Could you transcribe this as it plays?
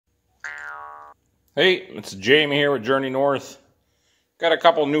Hey, it's Jamie here with Journey North. Got a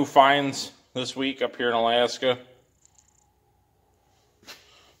couple new finds this week up here in Alaska.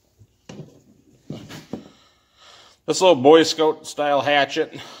 This little Boy Scout style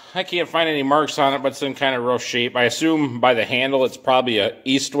hatchet. I can't find any marks on it, but it's in kind of rough shape. I assume by the handle it's probably a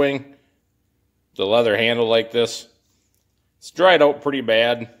East Wing. The leather handle like this. It's dried out pretty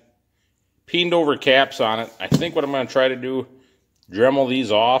bad. Peened over caps on it. I think what I'm going to try to do, Dremel these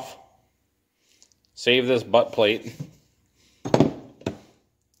off. Save this butt plate. Then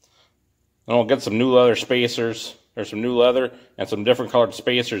we'll get some new leather spacers. There's some new leather and some different colored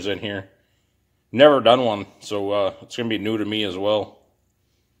spacers in here. Never done one, so it's going to be new to me as well.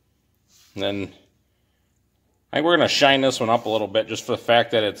 And then I think we're going to shine this one up a little bit just for the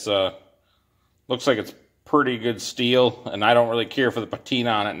fact that it's looks like it's pretty good steel, and I don't really care for the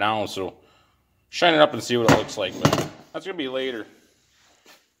patina on it now, so shine it up and see what it looks like. But that's going to be later.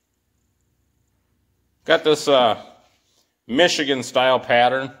 Got this Michigan style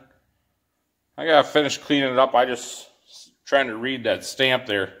pattern. I got to finish cleaning it up. I just trying to read that stamp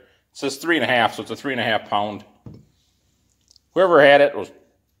there. It says 3.5, so it's a 3.5 pound. Whoever had it was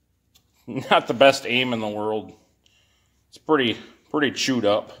not the best aim in the world. It's pretty chewed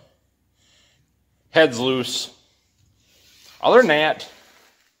up. Head's loose. Other than that,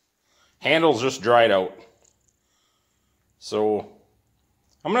 handle's just dried out. So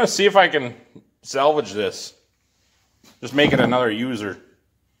I'm going to see if I can salvage this. Just make it another user.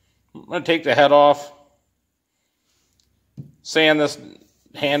 I'm going to take the head off. Sand this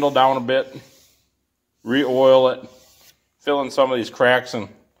handle down a bit. Re-oil it. Fill in some of these cracks and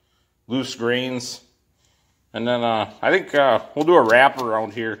loose grains. And then I think we'll do a wrap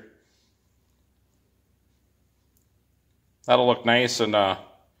around here. That'll look nice and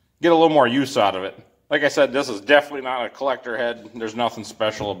get a little more use out of it. Like I said, this is definitely not a collector head. There's nothing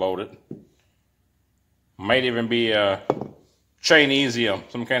special about it. Might even be Chinesium,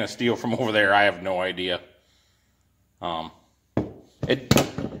 some kind of steel from over there. I have no idea. I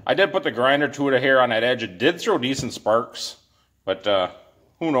did put the grinder to it here on that edge. It did throw decent sparks, but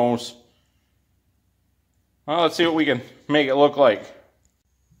who knows? Well, let's see what we can make it look like.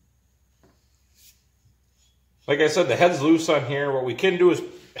 Like I said, the head's loose on here. What we can do is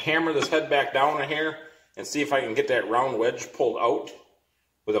hammer this head back down in here and see if I can get that round wedge pulled out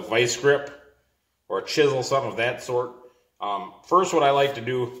with a vice grip or a chisel, something of that sort. First, what I like to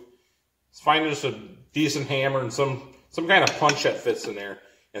do is find just a decent hammer and some kind of punch that fits in there,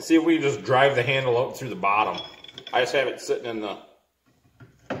 and see if we can just drive the handle out through the bottom. I just have it sitting in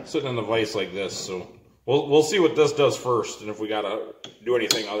the vise like this. So we'll see what this does first, and if we gotta do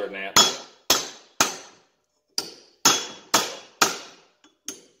anything other than that.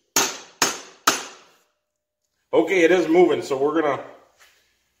 Okay, it is moving, so we're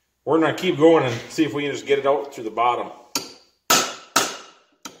gonna keep going and see if we can just get it out through the bottom.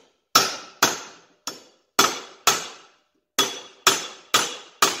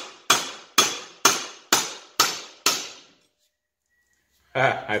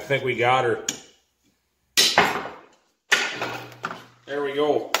 I think we got her. There we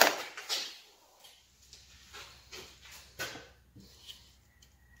go.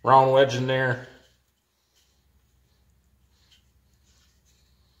 Round wedge in there.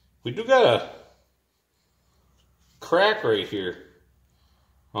 We do got a crack right here.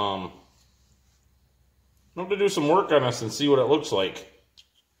 I'm going to do some work on this and see what it looks like.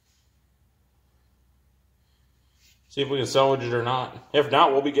 See if we can salvage it or not. If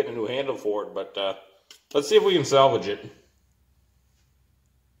not, we'll be getting a new handle for it, but let's see if we can salvage it.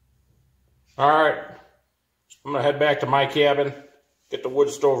 Alright, I'm going to head back to my cabin, get the wood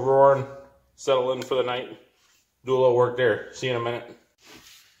stove roaring, settle in for the night, do a little work there. See you in a minute.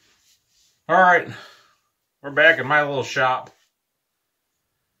 Alright, we're back in my little shop.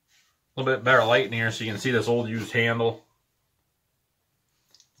 A little bit better light in here so you can see this old used handle.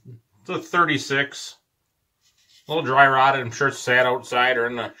 It's a 36. A little dry rotted. I'm sure it's sat outside or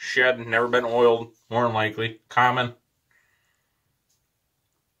in the shed. Never been oiled, more than likely. Common.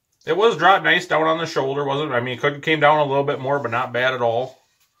 It was dropped nice down on the shoulder, wasn't it? I mean, it could have came down a little bit more, but not bad at all.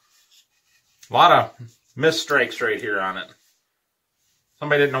 A lot of missed strikes right here on it.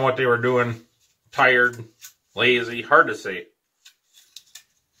 Somebody didn't know what they were doing. Tired, lazy, hard to say.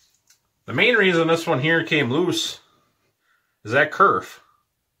 The main reason this one here came loose is that kerf.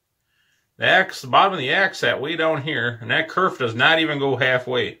 The bottom of the axe sat way down here, and that kerf does not even go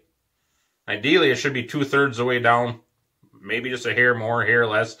halfway. Ideally, it should be 2/3 of the way down. Maybe just a hair more, hair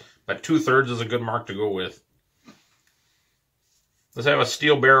less, but 2/3 is a good mark to go with. Let's have a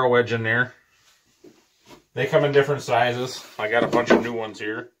steel barrel wedge in there. They come in different sizes. I got a bunch of new ones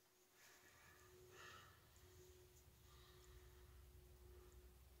here.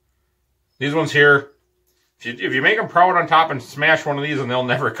 These ones here, if you make them proud on top and smash one of these, and they'll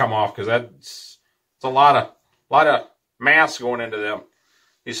never come off, because it's a lot of mass going into them.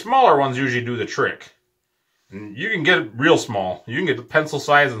 These smaller ones usually do the trick. And you can get it real small. You can get the pencil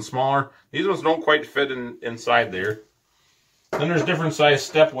size and smaller. These ones don't quite fit inside there. Then there's different size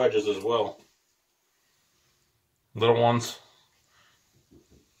step wedges as well. Little ones.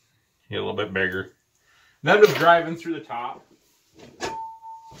 Get a little bit bigger. Then just driving through the top.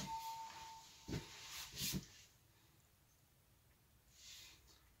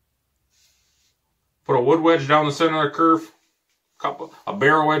 Put a wood wedge down the center of the curve. A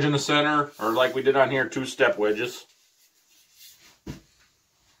barrel wedge in the center, or like we did on here, 2 step wedges.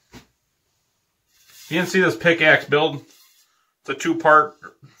 You can see this pickaxe build. It's a 2-part.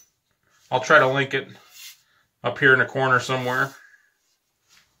 I'll try to link it up here in the corner somewhere.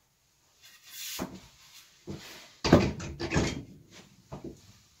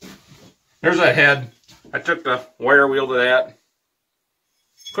 There's that head. I took the wire wheel to that.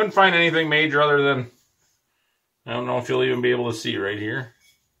 Couldn't find anything major other than, I don't know if you'll even be able to see right here.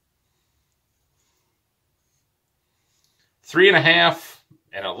 3.5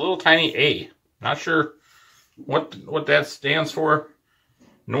 and a little tiny A. Not sure what that stands for.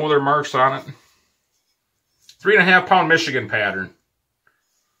 No other marks on it. 3.5 pound Michigan pattern.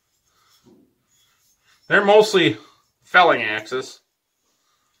 They're mostly felling axes.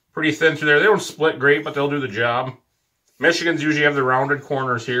 Pretty thin through there. They don't split great, but they'll do the job. Michigans usually have the rounded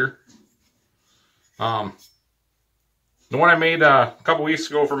corners here. The one I made a couple weeks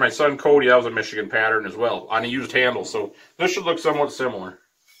ago for my son Cody, that was a Michigan pattern as well, on a used handle. So this should look somewhat similar.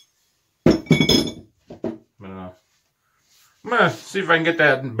 I'm going to see if I can get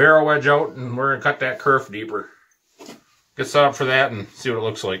that barrel wedge out, and we're going to cut that kerf deeper. Get set up for that and see what it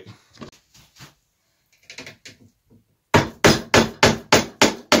looks like.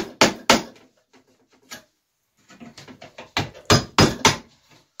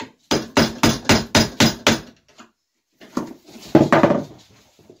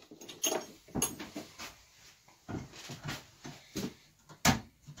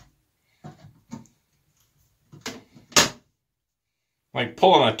 Like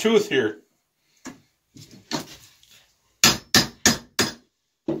pulling a tooth here.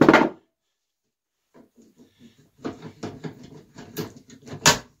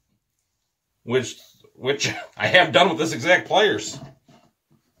 Which I have done with this exact pliers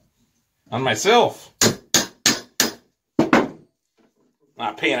on myself.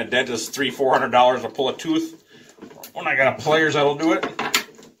 Not paying a dentist $300-400 to pull a tooth. When I got a pliers that'll do it.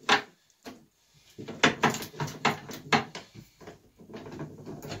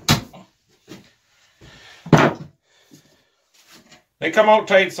 They come out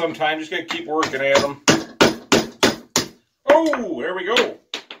tight sometimes. Just gotta keep working at them. Oh, there we go.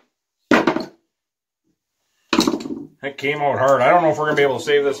 That came out hard. I don't know if we're gonna be able to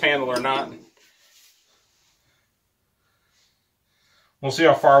save this handle or not. We'll see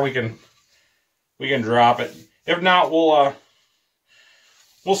how far we can drop it. If not, we'll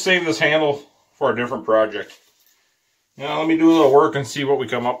save this handle for a different project. Now let me do a little work and see what we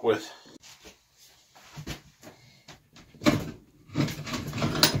come up with.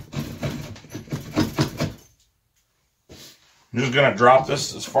 I'm just going to drop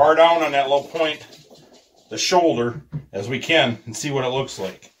this as far down on that low point, the shoulder, as we can and see what it looks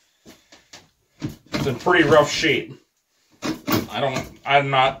like. It's in pretty rough shape. I'm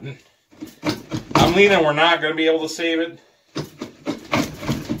leaning we're not going to be able to save it.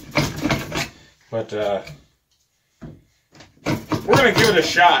 But we're going to give it a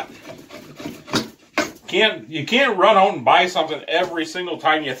shot. You can't run out and buy something every single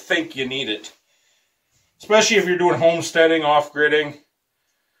time you think you need it. Especially if you're doing homesteading, off-gridding,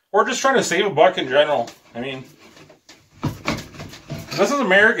 or just trying to save a buck in general. I mean, this is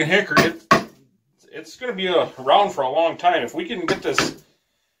American hickory. It's going to be around for a long time. If we can get this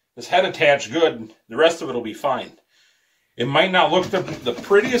head attached good, the rest of it will be fine. It might not look the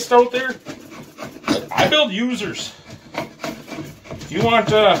prettiest out there, but I build users. You want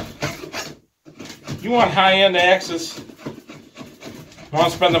high-end axes, you want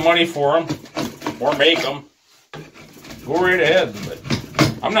to spend the money for them, or make them, go right ahead. But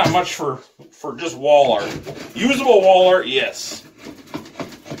I'm not much for just wall art. Usable wall art, yes.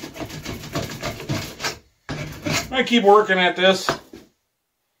 I keep working at this.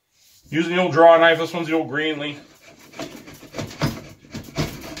 Using the old draw knife. This one's the old Greenlee.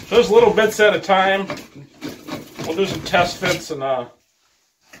 So just little bits at a time. We'll do some test fits and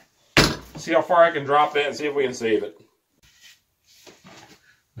see how far I can drop it and see if we can save it.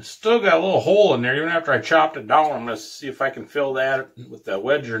 I still got a little hole in there, even after I chopped it down. I'm going to see if I can fill that with that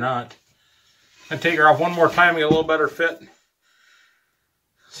wedge or not. I take her off one more time to get a little better fit.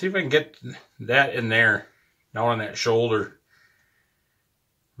 See if I can get that in there, down on that shoulder.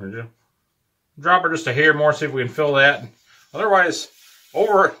 Drop her just a hair more, see if we can fill that. Otherwise,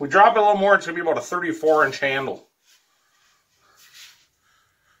 we drop it a little more, it's going to be about a 34-inch handle.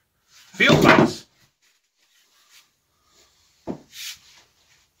 Feels nice.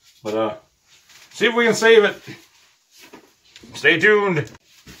 But, see if we can save it. Stay tuned.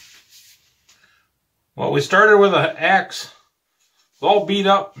 Well, we started with an axe. It's all beat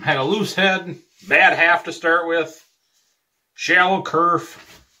up, had a loose head, bad half to start with, shallow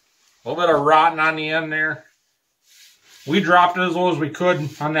kerf, a little bit of rotting on the end there. We dropped it as low as we could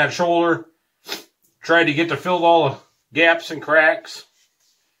on that shoulder. Tried to get to fill all the gaps and cracks.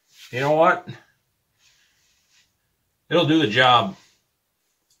 You know what? It'll do the job.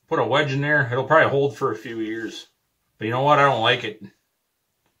 Put a wedge in there. It'll probably hold for a few years. But you know what? I don't like it.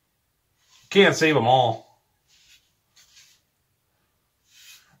 Can't save them all.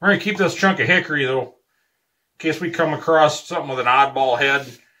 We're going to keep this chunk of hickory, though, in case we come across something with an oddball head,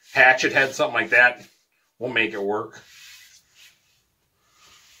 hatchet head, something like that. We'll make it work.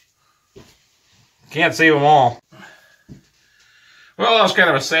 Can't save them all. Well, that was kind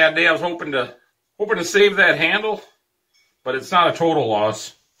of a sad day. I was hoping to save that handle, but it's not a total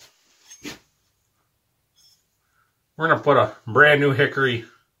loss. We're going to put a brand new hickory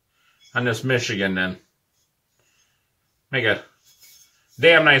on this Michigan then. Make a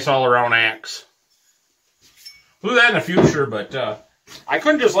damn nice all-around axe. We'll do that in the future, but I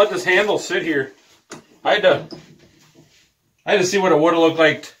couldn't just let this handle sit here. I had to see what it would have looked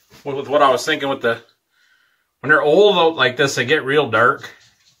like with what I was thinking with the... When they're old like this, they get real dark.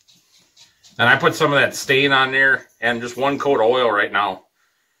 And I put some of that stain on there and just one coat of oil right now.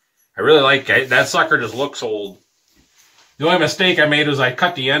 I really like it. That sucker just looks old. The only mistake I made was I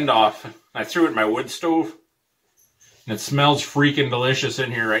cut the end off. I threw it in my wood stove. And it smells freaking delicious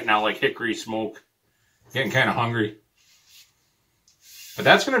in here right now, like hickory smoke. Getting kind of hungry. But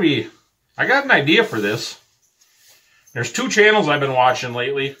that's going to be... I got an idea for this. There's two channels I've been watching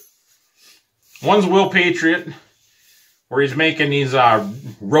lately. One's Will Patriot, where he's making these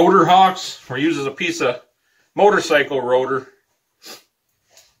rotor hawks, where he uses a piece of motorcycle rotor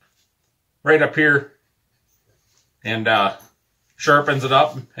right up here and sharpens it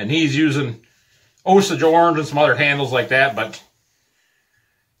up. And he's using Osage orange and some other handles like that. But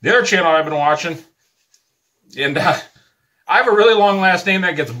the other channel I've been watching, and I have a really long last name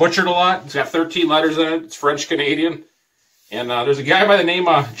that gets butchered a lot. It's got 13 letters in it. It's French-Canadian. And there's a guy by the name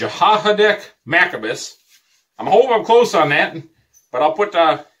of Jahahadek Maccabis. I'm hoping I'm close on that, but I'll put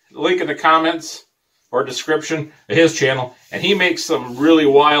the link in the comments or description of his channel. And he makes some really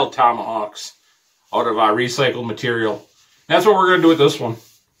wild tomahawks out of recycled material. And that's what we're going to do with this one.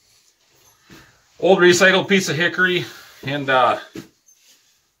 Old recycled piece of hickory. And I'm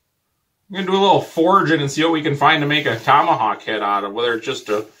going to do a little foraging and see what we can find to make a tomahawk head out of. Whether it's just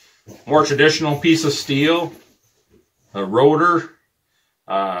a more traditional piece of steel, a rotor,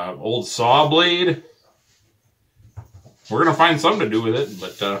 old saw blade. We're going to find something to do with it,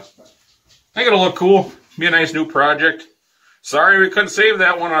 but I think it'll look cool. Be a nice new project. Sorry we couldn't save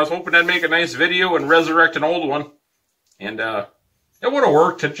that one. I was hoping I'd make a nice video and resurrect an old one. And it would have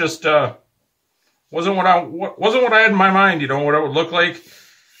worked. It just wasn't what I had in my mind, you know, what it would look like.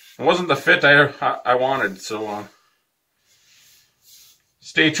 It wasn't the fit I wanted, so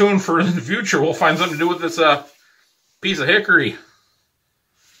stay tuned for the future. We'll find something to do with this piece of hickory.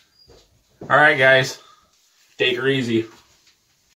 All right, guys. Take her easy.